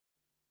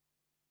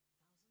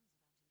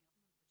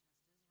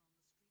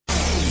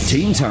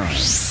Teen Time.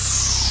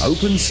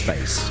 Open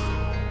Space.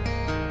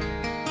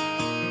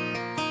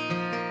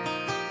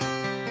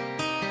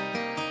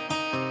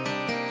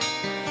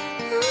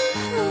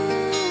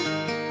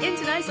 In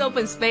tonight's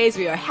Open Space,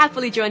 we are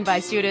happily joined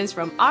by students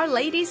from Our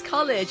Ladies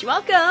College.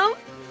 Welcome!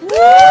 Woo! All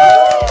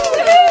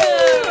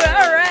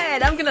right,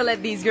 I'm gonna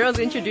let these girls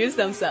introduce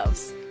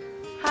themselves.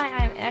 Hi,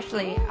 I'm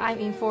Ashley. I'm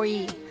in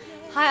 4E.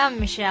 Hi, I'm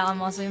Michelle.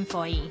 I'm also in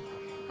 4E.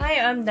 Hi,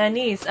 I'm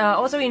Denise.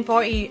 Also in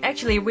 4E.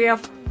 Actually, we are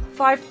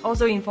 5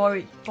 also in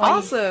 4E.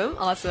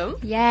 Awesome.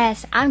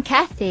 Yes, I'm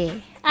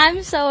Kathy.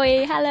 I'm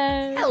Zoe.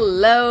 Hello.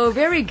 Hello,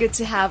 very good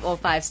to have all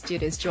 5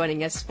 students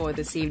joining us for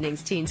this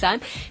evening's Teen Time.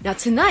 Now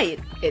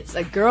tonight, it's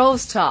a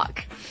girls'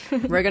 talk.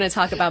 We're going to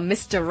talk about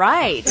Mr.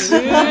 Right.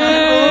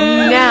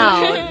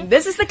 Now,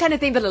 this is the kind of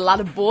thing that a lot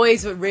of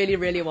boys would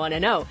really want to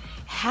know.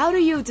 How do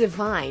you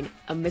define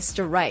a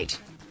Mr. Right?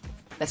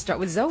 Let's start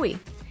with Zoe.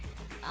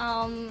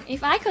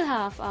 If I could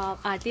have an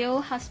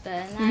ideal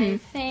husband, I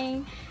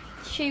think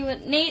she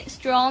would need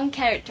strong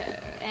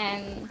character,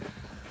 and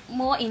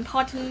more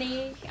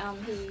importantly,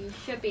 he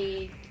should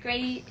be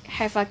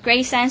have a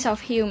great sense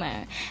of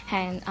humor,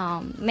 and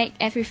make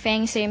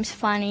everything seems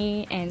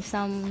funny and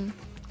sometimes.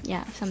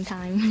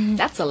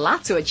 That's a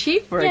lot to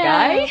achieve for a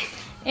guy.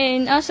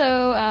 And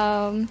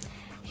also,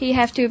 he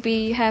have to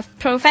have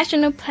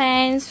professional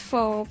plans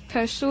for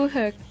pursue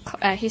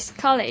his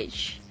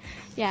college.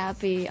 Yeah,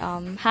 be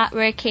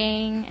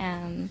hardworking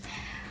and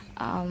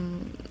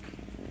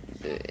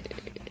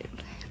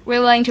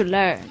willing to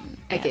learn.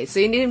 Okay, so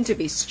you need him to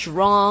be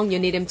strong. You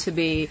need him to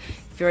be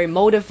very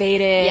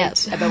motivated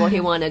about what he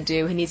want to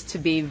do. He needs to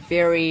be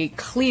very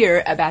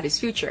clear about his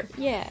future.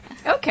 Yeah.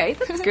 Okay,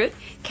 that's good.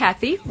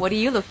 Kathy, what do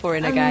you look for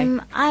in a guy?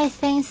 I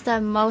think the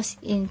most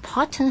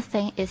important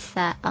thing is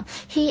that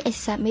he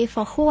accepts me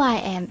for who I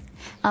am.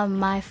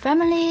 My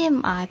family,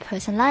 my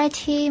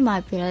personality, my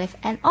belief,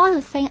 and all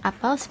the things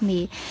about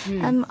me.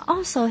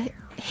 Also,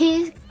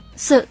 he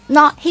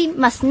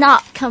must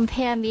not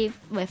compare me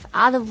with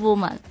other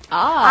women.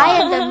 I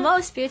am the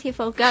most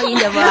beautiful girl in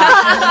the world.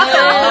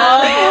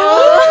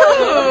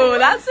 Oh,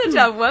 that's a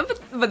tough one,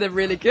 but a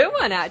really good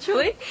one,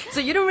 actually. So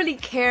you don't really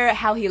care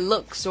how he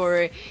looks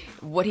or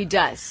what he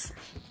does?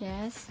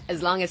 Yes.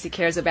 As long as he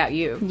cares about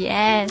you?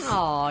 Yes.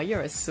 Oh,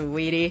 you're a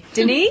sweetie.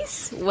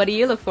 Denise, what do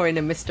you look for in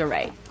a Mr.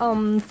 Right?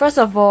 First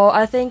of all,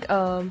 I think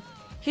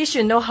he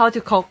should know how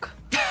to cook.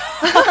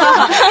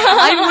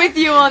 I'm with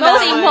you on that.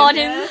 Most important.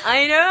 Yes.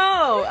 I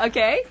know.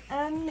 Okay.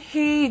 And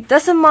he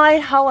doesn't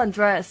mind how I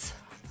dress.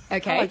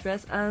 Okay.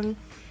 And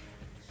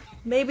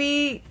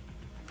maybe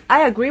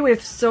I agree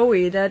with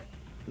Zoe that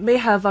may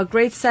have a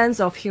great sense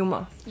of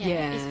humor.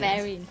 Yeah, it's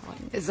very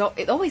important.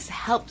 It always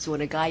helps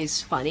when a guy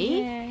is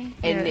funny, Yeah.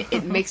 and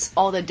it makes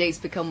all the dates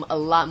become a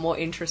lot more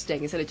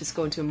interesting instead of just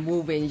going to a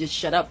movie and you just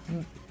shut up.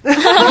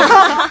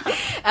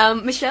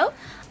 Michelle?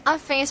 I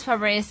think his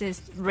preference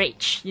is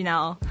rich, The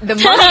money.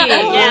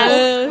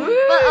 Yes.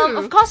 But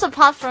of course,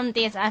 apart from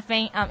this, I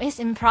think it's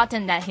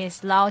important that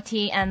he's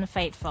loyalty and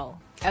faithful.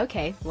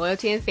 Okay,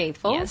 loyalty and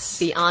faithful. Yes.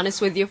 Be honest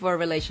with you for a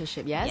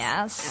relationship, yes?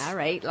 Yes. All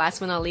right, last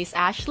but not least,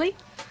 Ashley?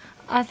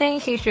 I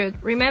think he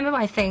should remember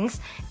my things.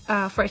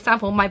 For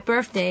example, my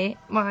birthday,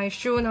 my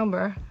shoe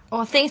number,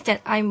 or things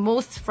that I'm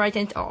most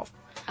frightened of.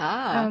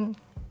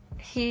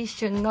 He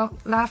should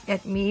not laugh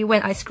at me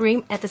when I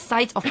scream at the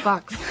sight of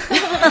bugs.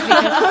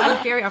 Because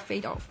I'm very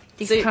afraid of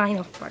this kind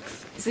of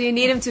bugs. So you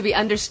need him to be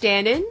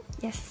understanding?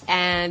 Yes.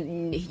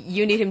 And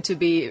you need him to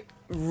be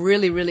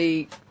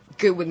really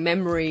good with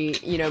memory,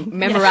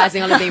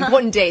 memorizing all of the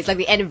important days, like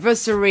the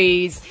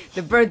anniversaries,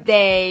 the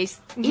birthdays,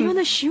 even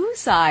the shoe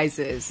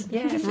sizes.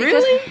 Yes.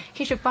 Really?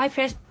 He should buy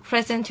gift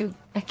present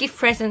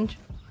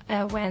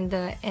when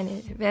the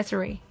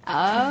anniversary.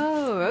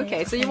 Oh,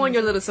 okay. So you want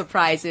your little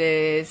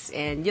surprises,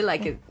 and you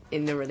like it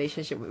in the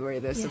relationship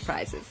where there's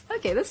surprises.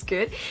 Okay, that's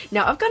good.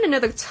 Now, I've got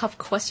another tough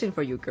question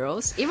for you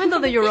girls, even though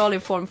that you're all in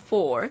Form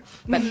 4.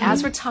 But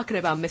as we're talking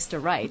about Mr.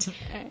 Right,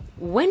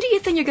 when do you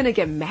think you're going to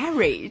get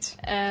married?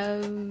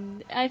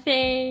 I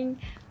think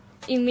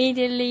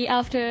immediately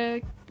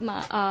after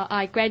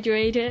I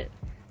graduated.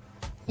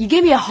 You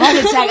gave me a heart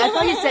attack. I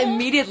thought you said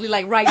immediately,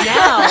 like right now. No,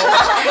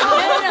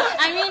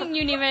 I mean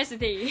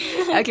university.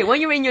 Okay, when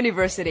you're in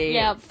university,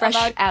 fresh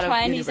about out of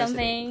 20 university.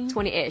 something.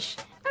 20-ish.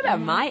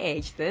 About my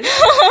age then.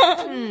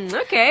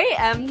 Okay,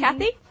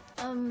 Kathy?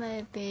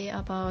 Maybe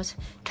about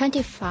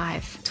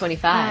 25.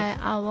 25.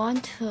 I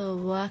want to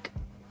work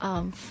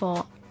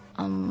for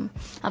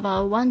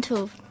about 1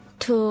 to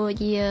 2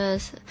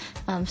 years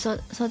so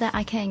that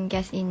I can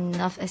get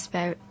enough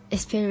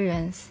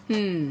experience.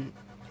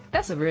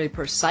 That's a really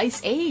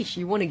precise age.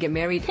 You want to get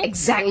married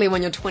exactly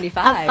when you're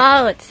 25.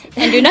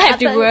 And do not have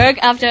to work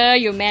after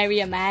you marry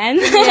a man.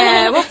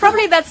 Yeah, well,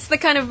 probably that's the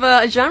kind of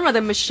genre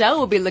that Michelle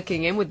will be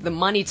looking in with the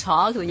money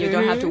talk, and you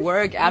don't have to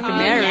work after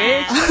marriage.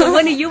 Yeah. So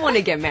when do you want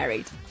to get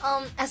married?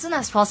 As soon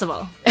as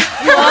possible. No.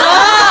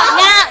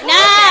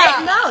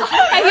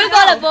 Have you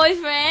got a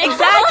boyfriend?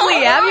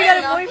 Exactly. Have you got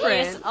a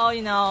boyfriend?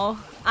 Yes.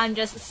 I'm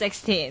just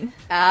 16.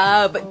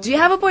 But do you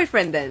have a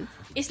boyfriend then?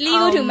 It's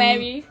legal to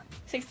marry.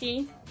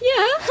 16.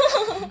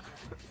 Yeah.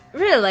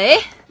 Really?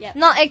 Yeah.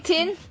 Not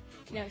 18?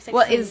 No, 16.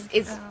 Well, is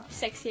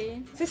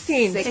 16.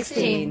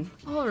 16.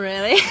 Oh,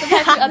 really?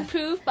 Have to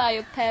approve by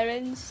your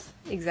parents.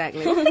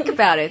 Exactly. Think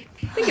about it.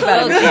 Think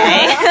about it.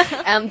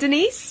 Okay.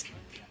 Denise?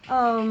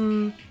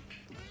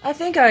 I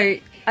think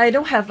I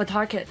don't have a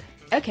target.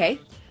 Okay.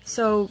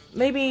 So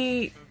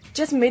maybe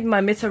just meet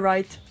my Mr.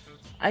 Right.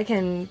 I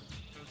can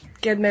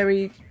get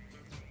married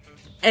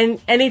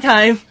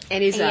anytime.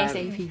 Anytime.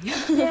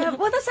 ASAP. Yeah,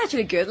 well, that's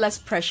actually good. Less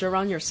pressure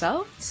on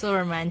yourself. So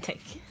romantic.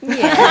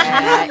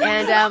 Yeah.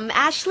 And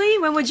Ashley,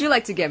 when would you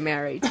like to get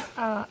married?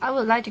 I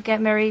would like to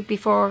get married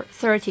before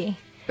 30.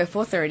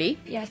 Before 30?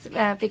 Yes,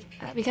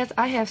 because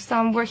I have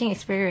some working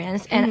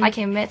experience and I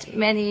can meet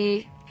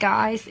many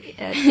guys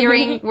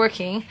during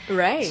working.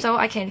 Right. So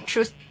I can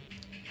choose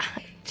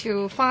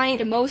to find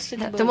The most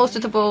suitable. the most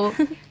suitable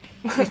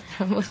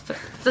the most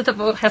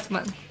suitable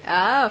husband.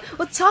 Oh,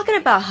 well, talking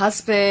about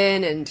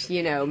husband and,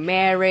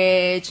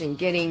 marriage and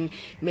getting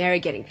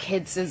married, getting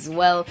kids as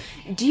well,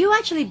 do you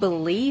actually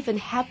believe in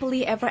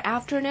happily ever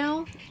after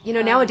now?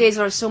 Nowadays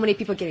there are so many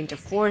people getting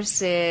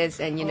divorces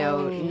and,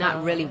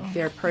 not really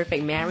very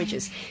perfect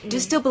marriages. Do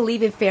you still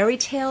believe in fairy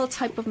tale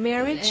type of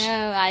marriage?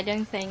 No, I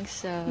don't think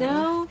so.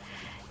 No?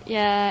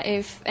 Yeah,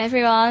 if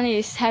everyone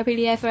is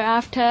happily ever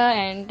after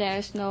and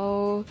there's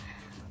no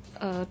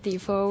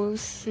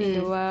divorce in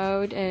the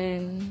world,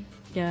 and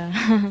yeah,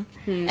 So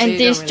and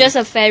you it's don't just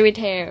a fairy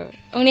tale.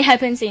 Only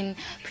happens in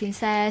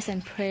princess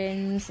and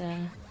prince.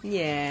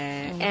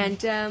 Yeah. And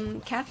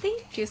Kathy,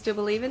 do you still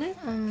believe in it?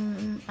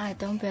 I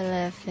don't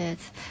believe it.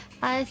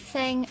 I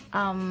think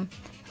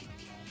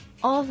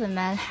all the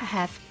men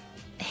have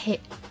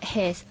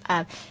his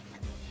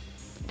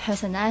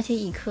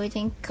personality,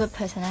 including good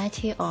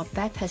personality or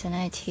bad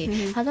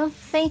personality. I don't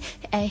think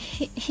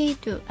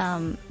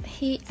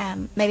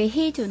maybe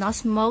he do not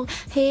smoke.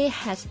 He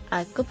has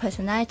a good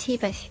personality,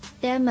 but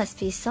there must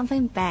be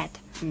something bad.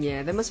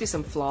 Yeah, there must be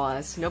some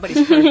flaws.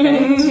 Nobody's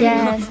perfect.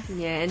 Yes.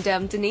 Yeah,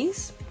 and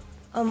Denise?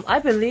 I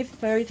believe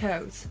fairy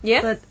tales.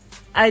 Yeah? But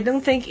I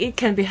don't think it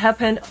can be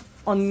happened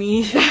on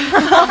me.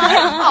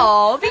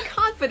 Oh, be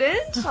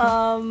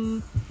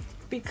confident.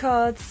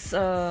 Because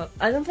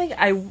I don't think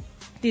I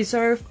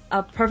deserve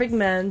a perfect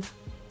man.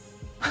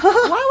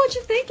 Why would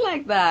you think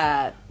like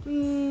that?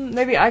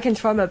 Maybe I can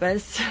try my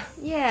best.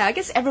 Yeah, I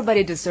guess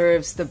everybody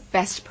deserves the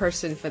best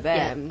person for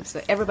them.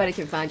 So everybody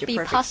can find your Be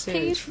perfect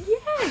positive. suit.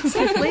 Yeah,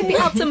 exactly. Be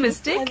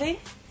optimistic. I think.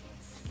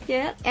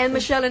 Yeah. And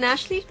Michelle and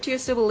Ashley, do you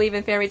still believe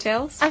in fairy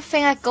tales? I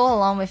think I go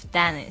along with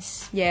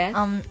Dennis. Yeah.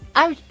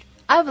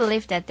 I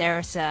believe that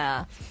there's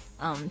a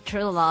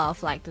true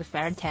love like the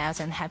fairy tales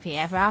and happy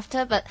ever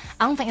after, but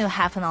I don't think it'll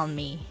happen on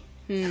me.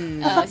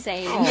 Oh,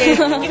 same.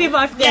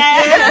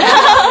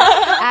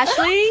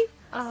 Ashley?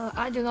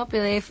 I do not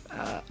believe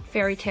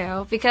fairy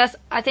tale because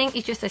I think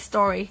it's just a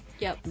story.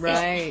 Yep.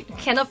 Right.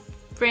 Cannot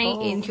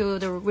bring into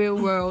the real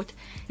world.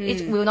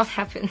 It will not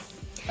happen.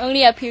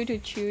 Only appeal to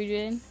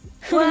children.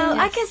 Well,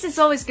 I guess it's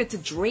always good to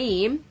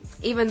dream,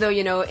 even though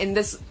in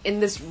this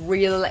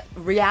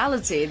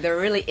reality there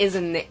really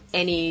isn't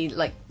any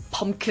like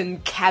pumpkin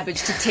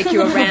cabbage to take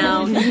you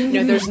around.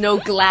 There's no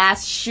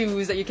glass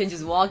shoes that you can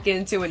just walk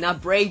into and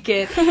not break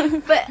it.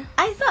 But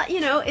I thought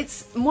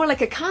it's more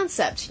like a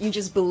concept. You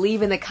just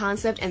believe in the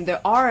concept, and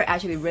there are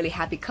actually really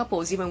happy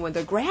couples even when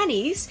they're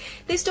grannies.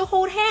 They still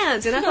hold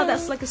hands, and I thought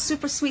that's like a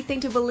super sweet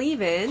thing to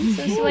believe in.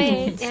 So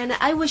sweet. And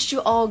I wish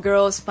you all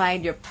girls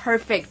find your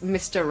perfect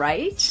Mr.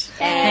 Right.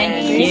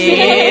 Thank you.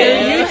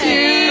 You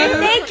too.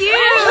 Thank you.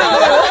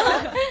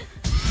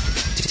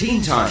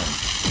 Teen Time.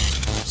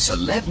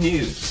 Celeb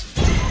News.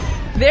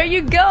 There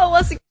you go.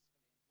 Once